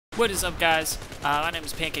What is up, guys? My name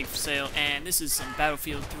is Pancake for Sale, and this is some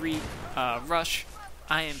Battlefield 3 Rush.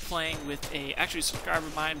 I am playing with a actually subscriber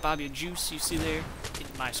of mine, Bobby Juice, you see there in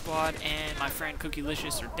my squad, and my friend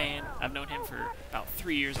Cookielicious, or Dan. I've known him for about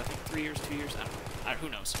 3 years, I think 3 years, 2 years, I don't know, who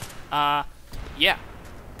knows. Yeah,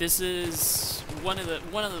 this is one of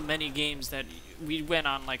the many games that we went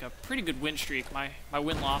on like a pretty good win streak. My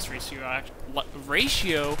win-loss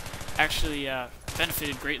ratio actually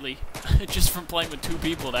benefited greatly just from playing with two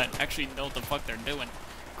people that actually know what the fuck they're doing.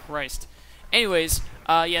 Christ. Anyways,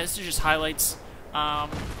 yeah, this is just highlights.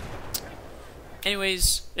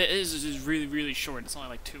 Anyways, this is really short. It's only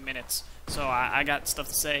like 2 minutes, so I got stuff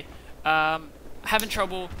to say. Having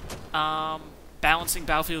trouble balancing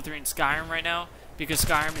Battlefield 3 and Skyrim right now because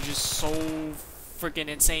Skyrim is just so freaking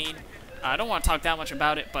insane. I don't want to talk that much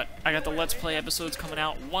about it, but I got the Let's Play episodes coming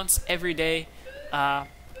out once every day.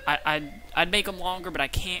 I'd make them longer, but I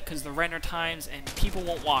can't because the render times, and people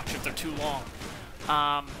won't watch if they're too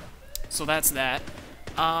long. So that's that.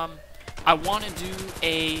 I want to do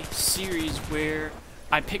a series where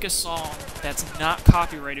I pick a song that's not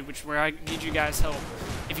copyrighted, where I need you guys' help.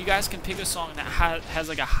 If you guys can pick a song that has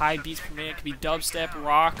like a high beats per minute, it could be dubstep,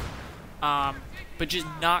 rock, but just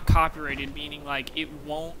not copyrighted, meaning like it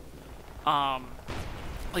won't,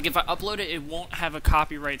 like if I upload it, it won't have a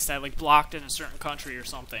copyright stat, like blocked in a certain country or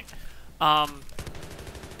something.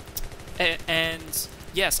 And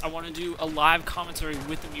yes, I want to do a live commentary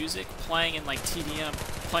with the music, playing in like TDM,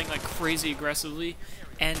 playing like crazy aggressively,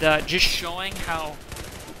 and just showing how,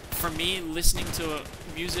 for me, listening to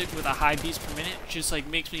music with a high beats per minute just like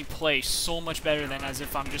makes me play so much better than as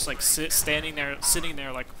if I'm just like sitting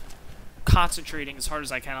there like concentrating as hard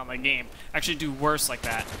as I can on my game. Actually do worse like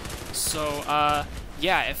that. So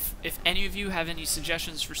yeah, if any of you have any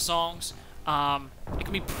suggestions for songs, it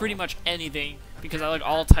can be pretty much anything because I like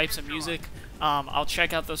all types of music. I'll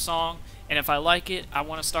check out the song, and if I like it, I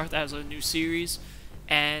want to start that as a new series.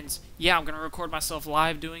 And yeah, I'm gonna record myself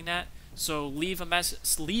live doing that. So leave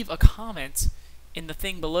a comment in the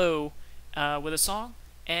thing below with a song,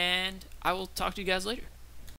 and I will talk to you guys later.